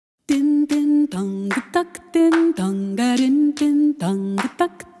din dong tak din dong din din dong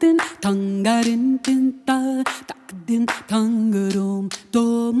tak din dong din din da tak din dong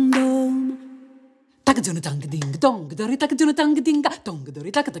dom dom. Takajuna tang ding dong, dari takajuna tang ding dong,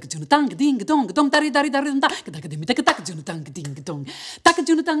 dari takajuna tang ding dong, dari da takadimi takajuna tang ding dong,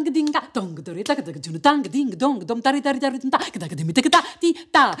 takajuna tang ding dong, dari takajuna tang ding dong, dari da takadimi takadimi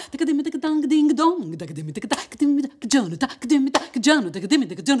takadang ding dong, takadimi takadimi kajuna takadimi takadang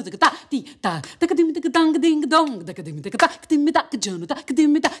ding dong, takadimi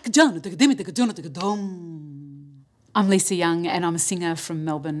kajuna takadong. I'm Lisa Young and I'm a singer from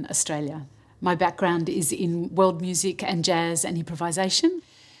Melbourne, Australia. My background is in world music and jazz and improvisation.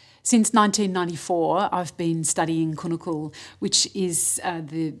 Since 1994, I've been studying Konnakol, which is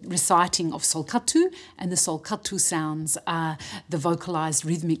the reciting of solkatu, and the solkatu sounds are the vocalised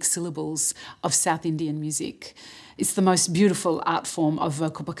rhythmic syllables of South Indian music. It's the most beautiful art form of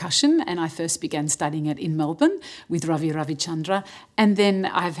vocal percussion, and I first began studying it in Melbourne with Ravi Ravichandra, and then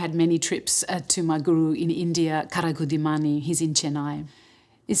I've had many trips to my guru in India, Karagudimani. He's in Chennai.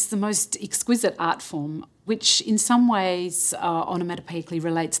 It's the most exquisite art form, which in some ways onomatopoeically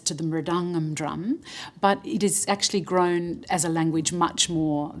relates to the mridangam drum, but it has actually grown as a language much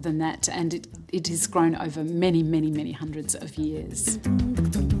more than that, and it has grown over many, many, many hundreds of years.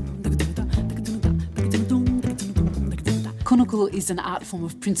 Konnakol is an art form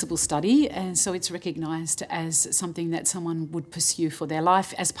of principal study, and so it's recognised as something that someone would pursue for their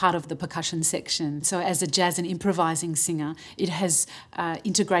life as part of the percussion section. So as a jazz and improvising singer, it has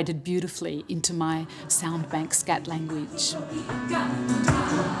integrated beautifully into my sound bank scat language.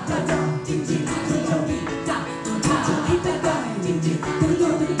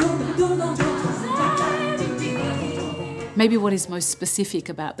 Maybe what is most specific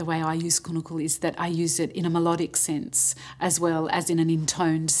about the way I use Konnakol is that I use it in a melodic sense as well as in an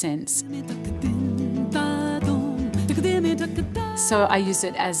intoned sense. So I use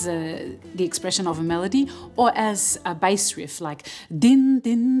it as the expression of a melody or as a bass riff like din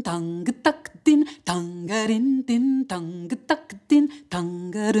din tang tak din tang din din tang tak din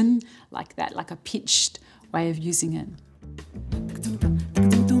tang like that, like a pitched way of using it.